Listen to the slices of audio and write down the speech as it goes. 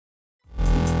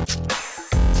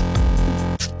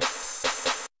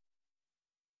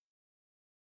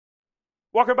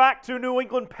Welcome back to New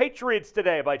England Patriots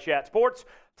Today by Chat Sports.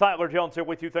 Tyler Jones here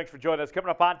with you. Thanks for joining us. Coming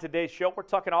up on today's show, we're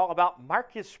talking all about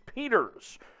Marcus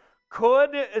Peters.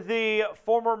 Could the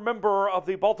former member of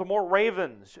the Baltimore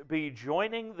Ravens be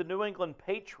joining the New England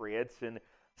Patriots and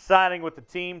signing with the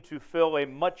team to fill a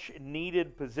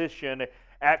much-needed position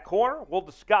at corner? We'll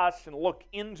discuss and look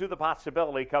into the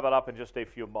possibility coming up in just a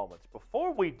few moments.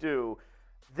 Before we do,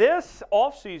 this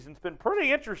offseason's been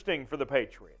pretty interesting for the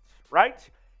Patriots, right?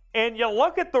 And you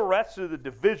look at the rest of the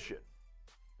division.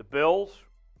 The Bills,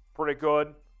 pretty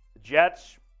good. The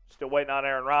Jets, still waiting on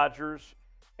Aaron Rodgers.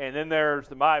 And then there's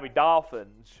the Miami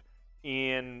Dolphins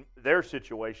in their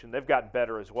situation. They've gotten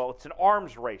better as well. It's an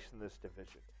arms race in this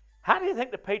division. How do you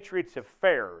think the Patriots have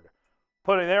fared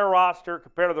putting their roster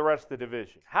compared to the rest of the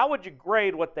division? How would you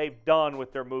grade what they've done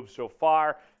with their moves so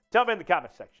far? Tell me in the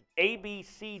comment section. A, B,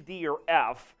 C, D, or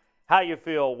F, how you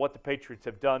feel what the Patriots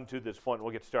have done to this point.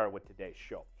 We'll get started with today's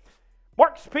show.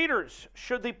 Marcus Peters,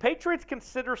 should the Patriots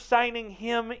consider signing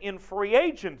him in free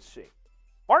agency?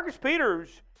 Marcus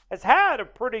Peters has had a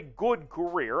pretty good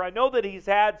career. I know that he's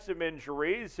had some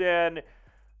injuries, and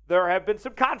there have been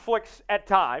some conflicts at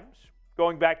times.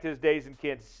 Going back to his days in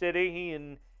Kansas City, he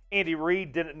and Andy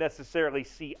Reid didn't necessarily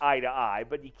see eye to eye,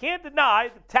 but you can't deny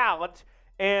the talent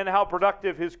and how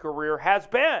productive his career has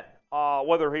been.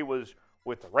 Whether he was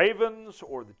with the Ravens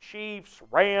or the Chiefs,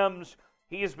 Rams,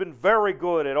 he has been very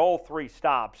good at all three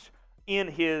stops in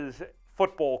his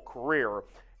football career,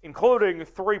 including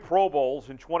 3 Pro Bowls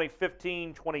in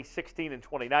 2015, 2016, and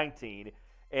 2019.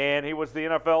 And he was the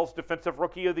NFL's Defensive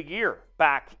Rookie of the Year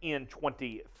back in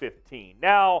 2015.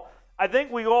 Now, I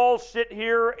think we all sit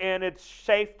here and it's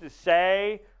safe to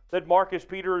say that Marcus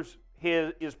Peters,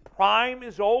 his prime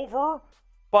is over,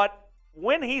 but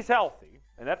when he's healthy,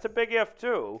 and that's a big if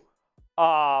too,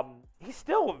 he's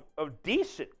still a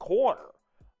decent corner.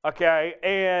 Okay,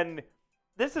 and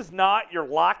this is not your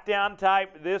lockdown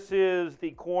type. This is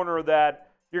the corner that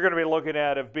you're going to be looking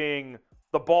at of being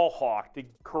the ball hawk to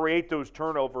create those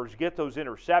turnovers, get those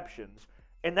interceptions.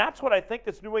 And that's what I think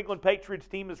this New England Patriots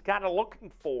team is kind of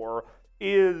looking for,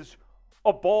 is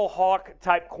a ball hawk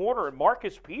type corner. And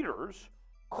Marcus Peters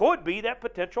could be that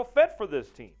potential fit for this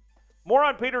team. More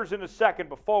on Peters in a second.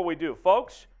 Before we do,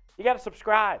 folks, you got to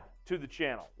subscribe to the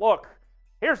channel. Look,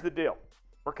 here's the deal.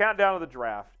 We're counting down to the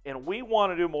draft, and we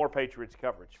want to do more Patriots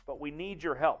coverage, but we need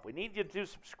your help. We need you to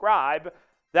subscribe.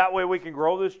 That way we can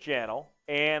grow this channel,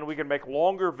 and we can make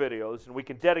longer videos, and we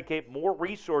can dedicate more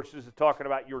resources to talking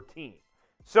about your team.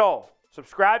 So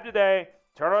subscribe today.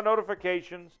 Turn on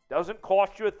notifications. Doesn't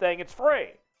cost you a thing. It's free.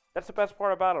 That's the best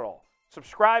part about it all.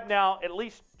 Subscribe now. At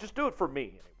least just do it for me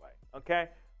anyway, okay?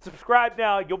 Subscribe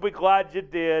now. You'll be glad you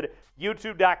did.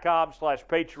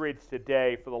 YouTube.com/Patriots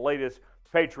Today for the latest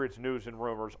Patriots news and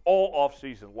rumors all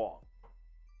offseason long.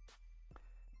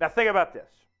 Now think about this,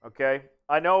 okay?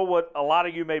 I know what a lot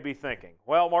of you may be thinking.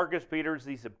 Well, Marcus Peters,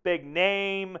 he's a big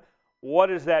name. What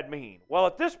does that mean? Well,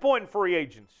 at this point in free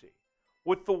agency,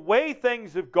 with the way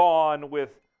things have gone,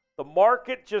 with the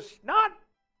market just not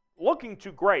looking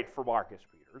too great for Marcus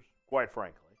Peters, quite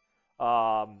frankly,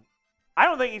 I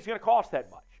don't think he's going to cost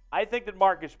that much. I think that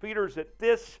Marcus Peters at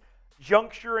this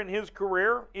juncture in his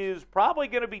career is probably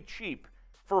going to be cheap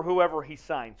for whoever he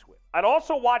signs with. I'd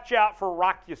also watch out for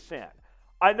Rock Ya-Sin.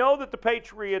 I know that the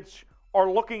Patriots are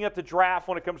looking at the draft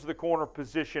when it comes to the corner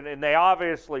position, and they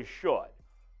obviously should.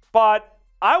 But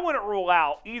I wouldn't rule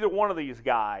out either one of these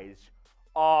guys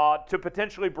to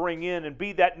potentially bring in and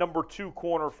be that number 2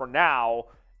 corner for now,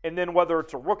 and then whether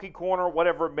it's a rookie corner,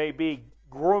 whatever it may be,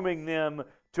 grooming them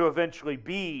to eventually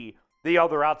be the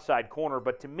other outside corner.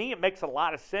 But to me, it makes a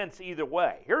lot of sense either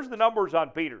way. Here's the numbers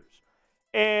on Peters.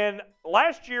 And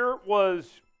last year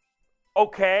was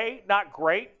okay, not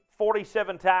great.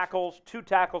 47 tackles, 2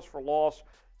 tackles for loss,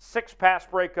 6 pass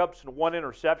breakups, and 1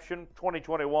 interception.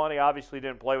 2021, he obviously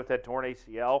didn't play with that torn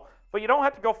ACL. But you don't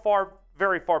have to go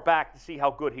very far back to see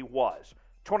how good he was.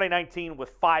 2019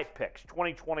 with 5 picks,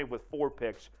 2020 with 4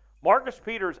 picks. Marcus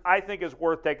Peters, I think, is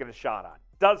worth taking a shot on.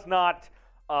 Does not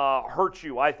hurt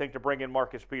you, I think, to bring in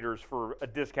Marcus Peters for a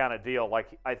discounted deal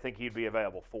like I think he'd be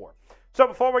available for. So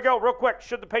before we go, real quick,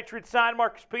 should the Patriots sign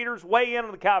Marcus Peters? Weigh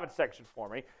in the comment section for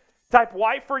me. Type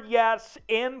Y for yes,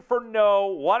 N for no.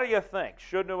 What do you think?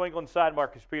 Should New England sign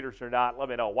Marcus Peters or not? Let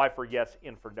me know. Y for yes,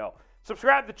 N for no.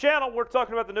 Subscribe to the channel. We're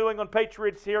talking about the New England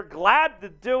Patriots here. Glad to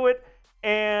do it.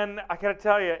 And I got to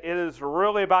tell you, it is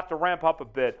really about to ramp up a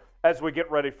bit as we get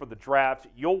ready for the draft.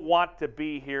 You'll want to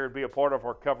be here and be a part of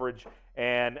our coverage.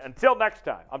 And until next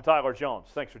time, I'm Tyler Jones.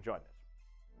 Thanks for joining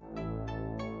us.